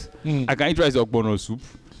eat rice. Mm. I can eat rice ogbono soup.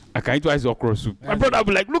 I can eat rice okra soup. My That's brother will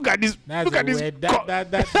be like, look at this. That's Look a at this. weird,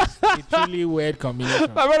 that is a truly weird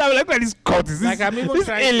combination. My brother will be like, look at this cut. Is Like this, I'm even this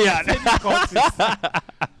trying alien? to say the context.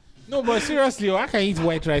 No, but seriously, I can eat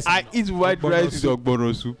white rice. I and eat white ogbono rice with soup.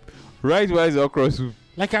 ogbono soup. Rice okra soup.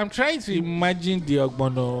 Like I'm trying to imagine the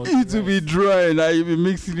ogbono. It will be dry and you be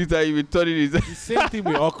mixing it and you be turning it. The same thing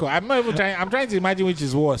with okra. I'm not even trying. I'm trying to imagine which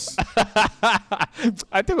is worse.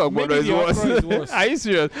 I think ogbono Maybe is the okra is worse. worse. Are you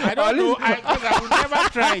serious? I don't know. I will never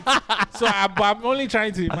try it. So I'm only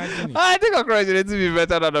trying to imagine it. I think okra is a little bit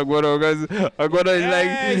better than ogbono because ogbono is It like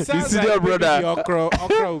his sounds senior like maybe brother. the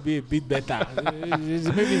okra will be a bit better. Maybe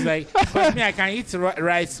it's like, but me, I can eat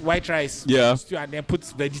rice, white rice, Yeah. stew, and then put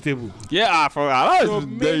vegetable. Yeah, that So is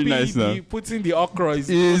very maybe nice now. putting the okra is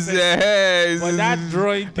but that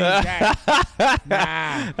drawing thing, guy,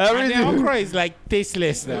 nah. And Everything- the okra is like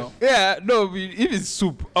tasteless now. Yeah, no, if it's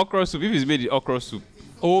soup, okra soup, if it's made in okra soup,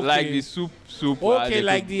 Okay. like the soup. Okay, they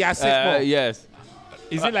like cook- the asekpo. Yes.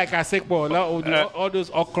 Is it like a sekpo? All those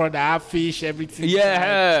okra that have fish, everything.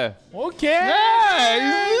 Yeah. Okay.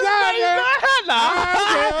 Yeah,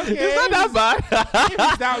 Okay. it's not that bad. If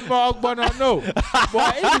it's that ogbono, no.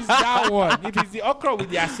 But if it's that one, if it's the okra with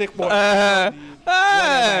the asekpo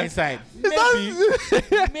whatever inside,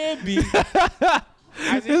 maybe.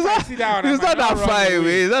 As if I see that one, It's I not might that run far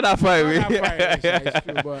away. It's not that far away. Not that far away, it's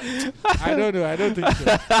true, but I don't know. I don't think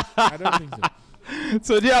so. I don't think so.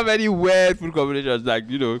 So do you have any weird food combinations, like,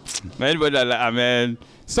 you know, anybody that, like, I mean,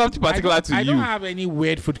 something particular to I you? don't have any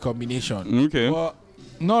weird food combination. Okay. But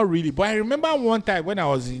not really. But I remember one time when I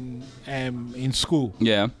was in school,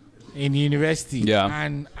 Yeah. in university, Yeah.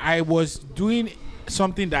 and I was doing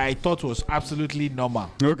something that I thought was absolutely normal.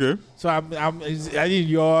 Okay. So I mean,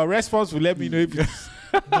 your response will let me know if it's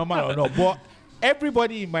normal or not. But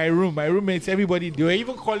everybody in my room, my roommates, everybody, they were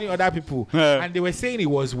even calling other people, and they were saying it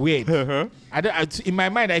was weird. In my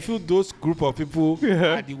mind, I feel those group of people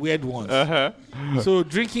are the weird ones. So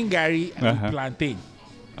drinking Gary and plantain.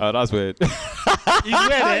 Oh, that's weird. It's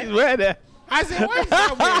weird. Eh? It's weird. Eh? I said, why is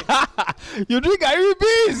that weird? You drink Gary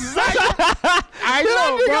beans. I You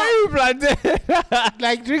know, don't drink Gary plantain. but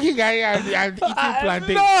like drinking Gary and eating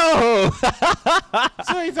plantain. No.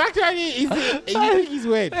 So it's actually, you think it's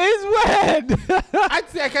weird. It's weird. I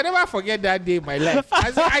can never forget that day in my life.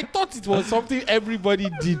 I thought it was something everybody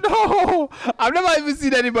did. No. I've never even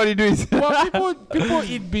seen anybody do it. But people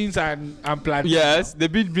eat beans and plantain. Yes, they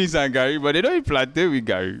beat beans and Gary, but they don't eat plantain with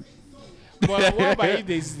Gary. But what about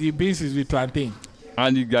if the beans is with plantain?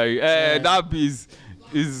 And the Gary, that beans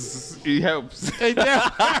it helps.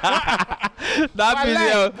 That beans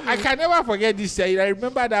helps. I can never forget this. I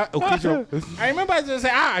remember that occasion. I remember I just say,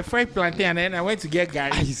 I fried plantain, and then I went to get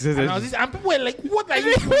Gary. And people were like, "What are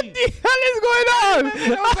you doing?" What the hell is going on?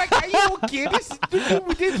 And I was like, "Are you okay?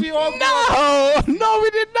 We did we all No, we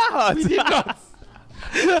did not. We did not."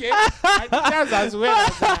 Okay, I think that's as well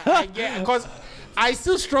as I get, because I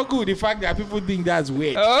still struggle with the fact that people think that's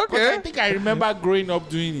weird. Okay. I think I remember growing up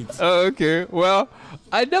doing it. Okay, well,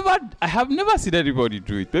 I have never seen anybody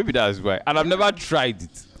do it. Maybe that's why, and I've never tried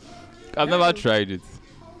it. I've never tried it.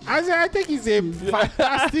 I think it's a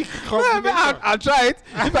fantastic combination. I'll try it.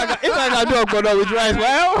 If I can do ogbono with rice,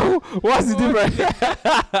 well, what's the difference?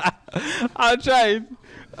 I'll try it.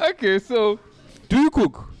 Okay, so do you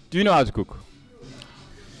cook? Do you know how to cook?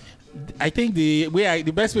 I think the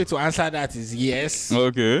best way to answer that is yes.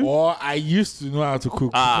 Okay. Or I used to know how to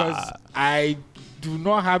cook because I do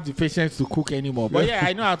not have the patience to cook anymore. But yeah,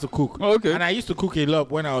 I know how to cook. Okay. And I used to cook a lot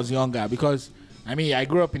when I was younger because I mean I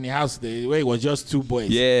grew up in a house where it was just 2 boys.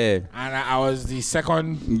 Yeah. And I was the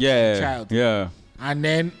second child. Yeah. And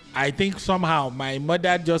then I think somehow my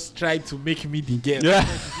mother just tried to make me the girl. Yeah.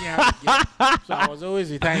 Because she didn't have the girl. So I was always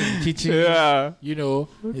the time in the kitchen. Yeah. You know,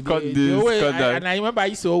 Cut this, cut that. and I remember I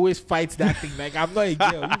used to always fight that thing. Like, I'm not a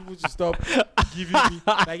girl. You need to stop giving me,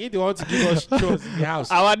 like if they want to give us chores in the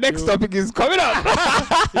house. Our next topic is coming up.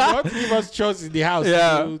 If they want to give us chores in the house,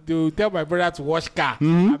 Yeah. they'll tell my brother to wash car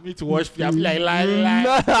and me to wash. I'm like,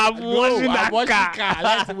 I'm washing that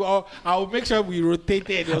car. I'll make sure we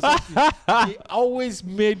rotated or something. They always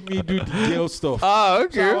made me do the girl stuff. Ah, So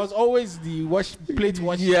okay. I was always the plate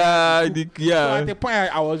washing. Yeah, So yeah. at the point,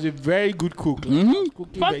 I was a very good cook. Like, I was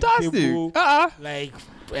cooking Fantastic. vegetable, Uh-uh.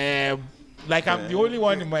 like I'm the only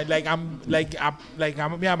one in my me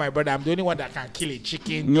and my brother. I'm the only one that can kill a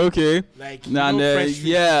chicken. Okay. Like And fresh fish,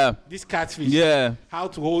 yeah, this catfish. yeah, How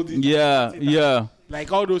to hold it. yeah, yeah.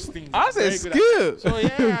 Like all those things. That's I'm a very good at. skill. So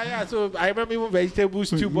yeah. So I remember even vegetables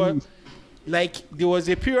too, but like there was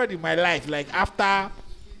a period in my life, like after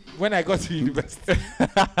when I got to university, so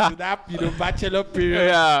that bachelor period.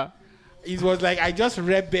 Yeah. It was like I just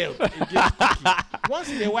rebelled against cooking. Once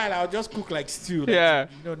in a while, I'll just cook like stew. Like, Yeah.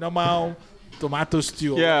 Normal tomato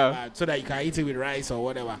stew. Or Yeah. whatever, so that you can eat it with rice or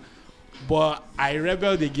whatever. But I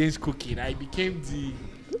rebelled against cooking. I became the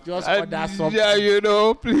just order something.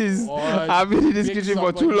 Yeah, please. or I've been in this make kitchen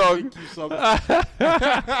for too somebody long. make you something.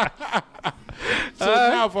 So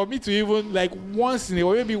now for me to even like once in a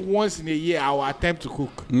maybe once in a year, I will attempt to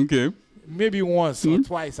cook. Okay. Maybe once or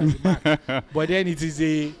twice at the max. But then it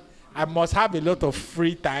is I must have a lot of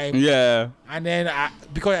free time. Yeah. And then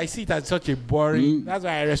because I see it as such a boring, that's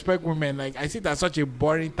why I respect women. Like I see it as such a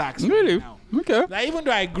boring task. Really? Now. Okay. Like even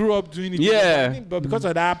though I grew up doing it, Yeah. I think, but because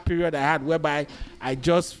of that period I had whereby I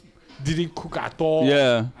just didn't cook at all.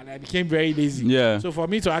 Yeah. And I became very lazy. Yeah. So for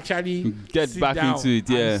me to actually Get sit back down into it,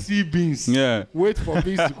 and yeah. see beans. Yeah. Wait for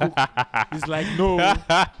beans to cook. It's like no,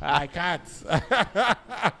 I can't.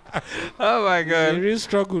 Oh my It's a God. real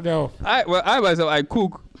struggle now. I myself, I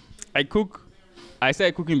cook. I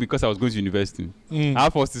started cooking because I was going to university. I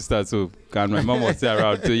have 4 sisters, so and my mom was still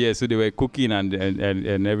around. So yeah, so they were cooking and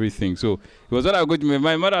everything. So it was when I go to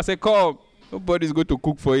my mother said, "Come, nobody's going to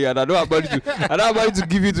cook for you, and I don't have money to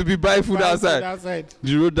give you to be buy food outside."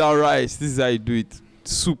 She wrote down rice. This is how you do it.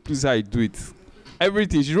 Soup. This is how you do it.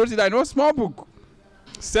 Everything. She wrote it down in one small book.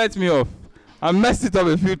 Set me off. I messed it up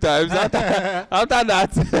a few times. After that,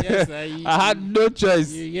 Yes, I had no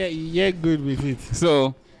choice. You're good with it.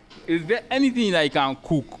 So, is there anything that you can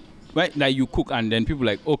cook, right? That you cook and then people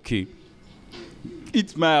like, okay,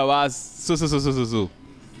 eat my hours, so,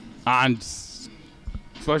 and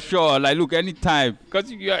for sure, like, look, anytime,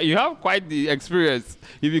 because you have quite the experience.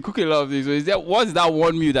 If you cook a lot of things, so what's that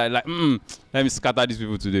one meal that like, let me scatter these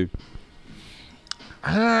people today?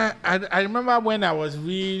 I remember when I was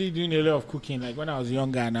really doing a lot of cooking, like when I was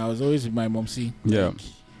younger and I was always with my momsy. Yeah. Like,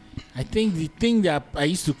 I think the thing that I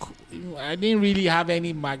used to cook, I didn't really have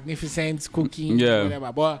any magnificent cooking, Yeah.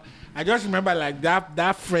 whatever. But I just remember like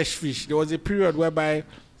that fresh fish. There was a period whereby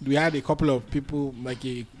we had a couple of people, like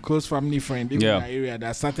a close family friend in our area,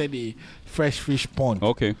 that started a fresh fish pond.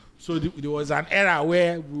 Okay. So there was an era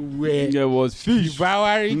where we were There was fish.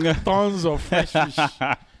 devouring tons of fresh fish.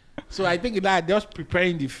 So I think that just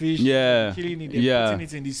preparing the fish, Yeah. killing it, Yeah. putting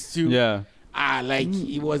it in the stew. Yeah. Like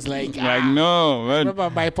it was like Like no, I man. remember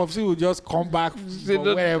my popsy would just come back from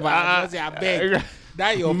don't- wherever and just say, I beg,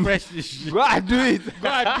 that your fresh fish. Go and do it. Go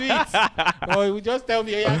and do it. Or he would just tell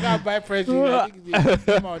me, hey, I gotta buy fresh fish. I think the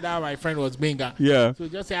name of that my friend was Benga. Yeah. So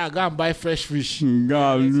just say, I gotta buy fresh fish.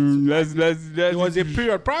 Let's. There was a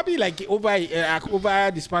period, probably like over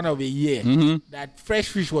the span of a year, that fresh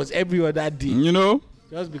fish was every other day. You know.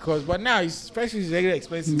 Just because, but now fresh fish is very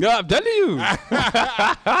expensive. Yeah, I'm telling you.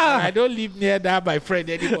 I don't live near that my friend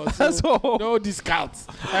anymore, so So- no discounts.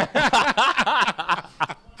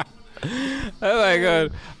 Oh my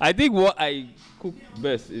God. I think what I cook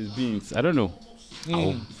best is beans. I don't know.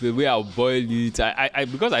 The way I'll boil it. I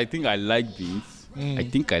because I think I like beans. I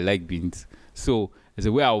think I like beans. So there's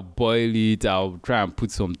a way I'll boil it. I'll try and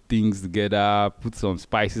put some things together, put some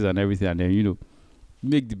spices and everything, and then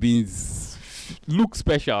make the beans look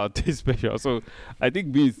special, taste special. So I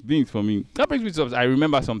think beans for me. That brings me to something. I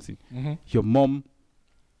remember something. Your mom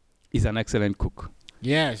is an excellent cook.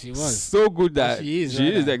 Yeah, she was. So good that She is, she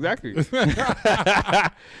right is now. exactly.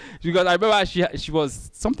 Because I remember she was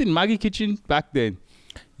something Maggie Kitchen back then.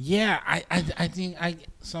 Yeah, I think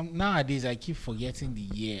nowadays I keep forgetting the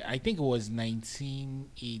year. I think it was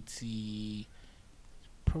 1980.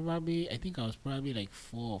 Probably, I think I was probably like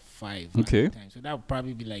 4 or 5 Okay. at the time. So that would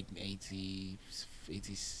probably be like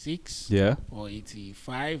 86 Yeah. or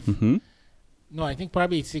 85. Mm-hmm. No, I think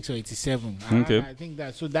probably 86 or 87. Okay. I think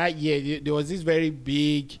that. So that year there was this very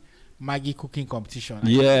big Maggie cooking competition.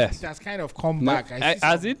 Yes. It has kind of come back. I see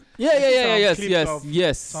Has some- it? I see some Yeah. clips Yes. of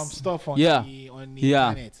Yes. some stuff on Yeah. the Yeah.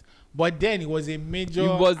 internet. But then it was a major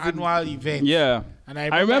It was the- annual event. Yeah. And I I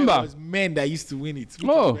remember, remember. it was men that used to win it, which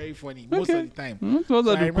Oh, was very funny most okay. of the time. Those So are I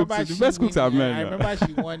the remember cooks. The she best cooks are win- men. I yeah. remember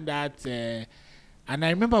she won that. And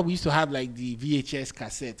I remember we used to have like the VHS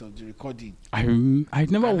cassette of the recording. I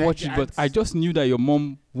never And watched it, but I just knew that your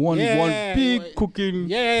mom won Yeah, one big well, cooking.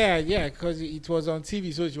 Yeah, because it was on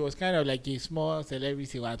TV, so she was kind of like a small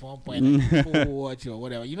celebrity at one point. Like people watch or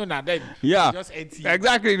whatever. You know, now then, Yeah. just NT.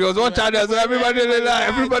 Exactly. There was one channel, so everybody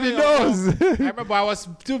Yeah, knows. I remember I was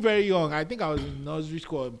still very young. I think I was in nursery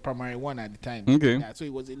school, in primary 1 at the time. Okay. Yeah, so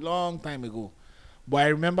it was a long time ago. But I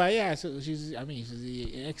remember, so she's an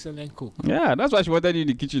excellent cook. Yeah, that's why she wanted you in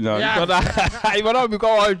the kitchen now. Yeah. You thought you want to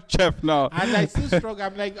become a chef now. And I still struggle.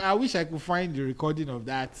 I'm like, I wish I could find the recording of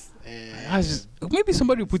that. Maybe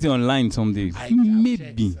somebody will put it online someday. I've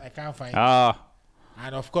Maybe. checked. I can't find it. Ah.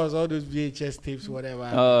 And of course, all those VHS tapes, whatever.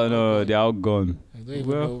 Oh no, they're all gone. I don't even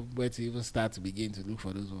know where to even start to begin to look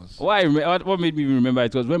for those ones. What made me remember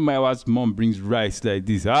it was when my wife's mom brings rice like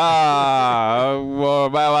this. Well,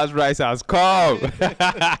 my wife's rice has come.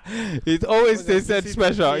 It always Was it tasted visiting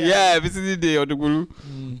special. day? Yeah, visiting day on the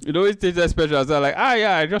Gulu. It always tasted special. So I'm like,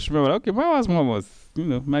 yeah, I just remember. Okay, my wife's mom was,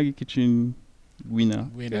 Maggie Kitchen winner.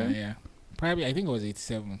 Yeah. Probably, I think it was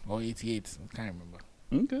 87 or 88. I can't remember.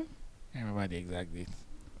 Okay. I can't remember the exact date.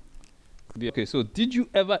 Okay, so did you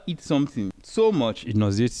ever eat something so much it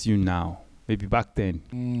nauseates you now? Maybe back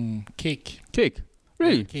then. Cake. Cake.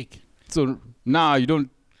 Really? Cake. So now you don't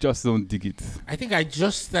dig it. I think I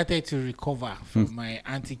just started to recover from my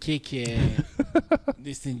anti-cake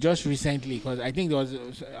this thing just recently, because I think I was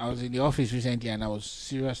in the office recently and I was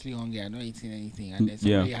seriously hungry. I'm not eating anything, and then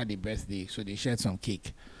somebody had a birthday, so they shared some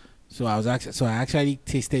cake. So I actually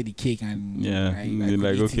tasted the cake and I you're could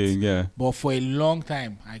like, eat okay, it. yeah. But for a long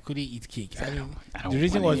time, I couldn't eat cake. The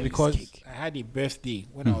reason was because I had a birthday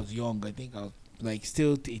when I was young. I think I was like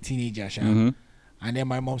still a teenager, and then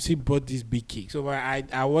my mom bought this big cake. So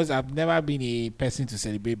I've never been a person to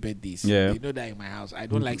celebrate birthdays. Yeah. You know that in my house, I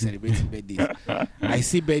don't like celebrating birthdays. I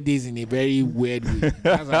see birthdays in a very weird way.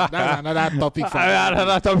 That's another topic for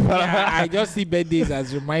I just see birthdays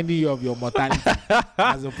as reminding you of your mortality,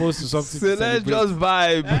 as opposed to something So to let's celebrate. just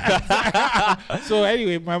vibe. So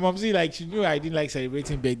anyway, my mom she knew I didn't like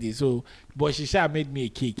celebrating birthdays. But she made me a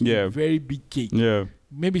cake. Yeah. A very big cake. Yeah.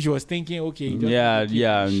 Maybe she was thinking, okay, just Yeah, make a cake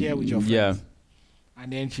yeah, and share with your friends. yeah.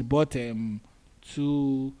 And then she bought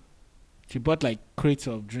she bought like crates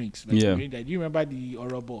of drinks. Like Mirinda. Do you remember the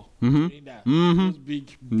Orobo? Mirinda. Those big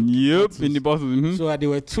Yep, bottles. in the bottle. So there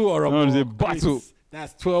were 2 Orobo. Oh, it's a crates. bottle.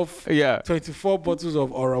 That's 12, Yeah. 24 bottles of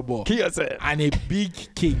Orobo. Kill yourself. And a big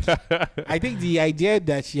cake. I think the idea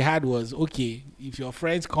that she had was, okay, if your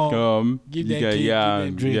friends come, give them cake, give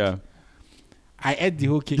them drink. Yeah. I ate the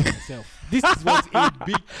whole cake myself. This was a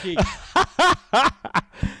big cake.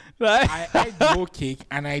 Right? I ate the whole cake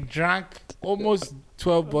and I drank almost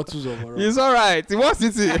 12 bottles of Orobo. It's all right. It was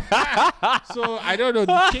it. So I don't know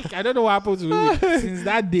the cake. I don't know what happened to me. Since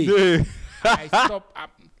that day, I stopped.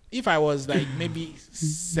 If I was like maybe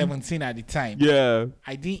 17 at the time, Yeah.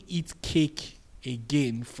 I didn't eat cake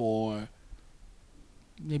again for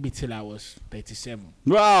maybe till I was 37.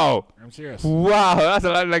 Wow. I'm serious. Wow. That's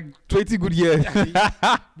like 20 good years.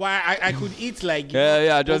 But I could eat like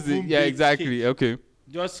Exactly. cake. Okay.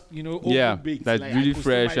 Just Yeah, oven baked. that's like, really I could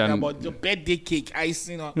fresh still manage and- that, but the birthday cake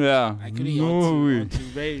icing on. Yeah. I couldn't eat No way. until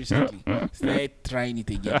very recently. Started trying it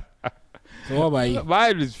again. So what about you?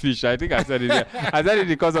 Mine is fish. I think I said it. Yeah. I said it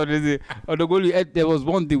because of this. On the goal, there was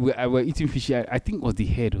one day where I was eating fish. I think it was the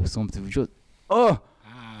head or something. Which was,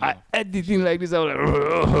 I ate the thing like this. I was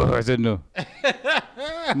like, I said no,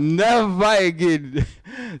 never again.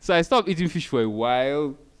 So I stopped eating fish for a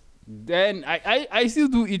while. Then I still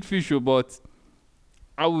do eat fish, but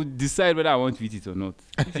I would decide whether I want to eat it or not.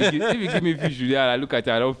 If you give me fish today, I look at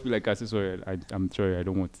it, I don't feel like I say sorry. I'm sorry, I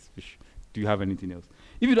don't want fish. Do you have anything else?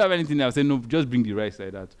 If you don't have anything else, say no, just bring the rice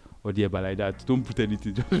like that or the eba like that. Don't put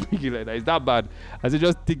anything, just bring it like that. It's that bad. I say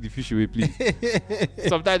just take the fish away, please.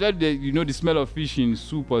 Sometimes when the smell of fish in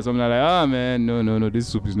soup or something, I'm like, man, no, this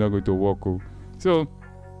soup is not going to work. So,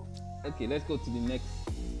 okay, let's go to the next.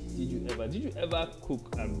 Did you ever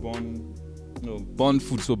cook and burn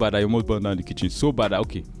food so bad that you almost burned down the kitchen? So bad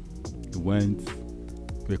that you went,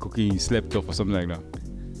 you were cooking, you slept off or something like that.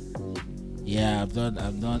 Yeah,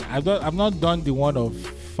 I've not done the one of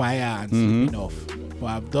fire and sleeping off, but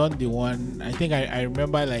I've done the one. I think I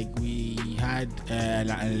remember like we had an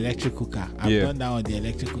electric cooker. I've done that on the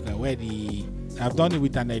electric cooker I've done it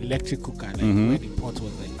with an electric cooker, like where the pot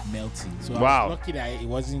was like melting. So I was lucky that I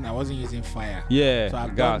wasn't using fire. Yeah, So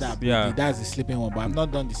I've gas. done that. Yeah, that's the sleeping one, but I've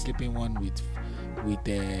not done the sleeping one with with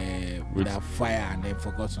a fire and then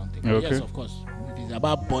forgot something. Okay. Yes, of course. If it's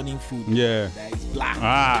about burning food, Yeah. that is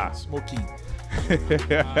black, smoky.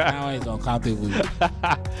 That one is uncountable.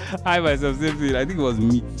 I myself same thing. I think it was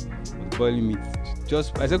meat. It was boiling meat.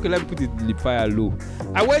 Just I said, okay, let me put it in the fire low.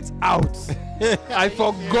 I went out. I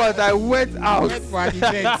forgot. I went out. Wait for an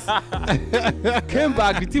event. Came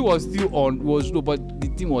back. The thing was still on. Was low, but the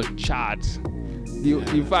thing was charred.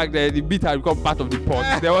 In fact, the meat had become part of the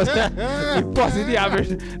pot. There was the pot in the average.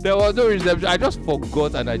 There was no redemption. I just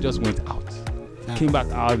forgot and I just went out. Came back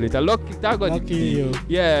hours later. Lucky, that got Lucky you.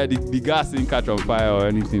 Yeah, the gas didn't catch on fire or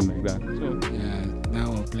anything like that. So Yeah, that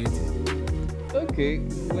one plenty. okay,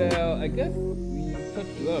 well, I guess we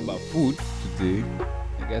talked a lot about food today.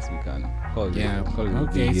 I guess we can call it. Yeah. Call it a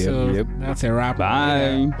Okay, day. so Yep. that's a wrap. Bye.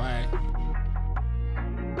 Yeah, bye.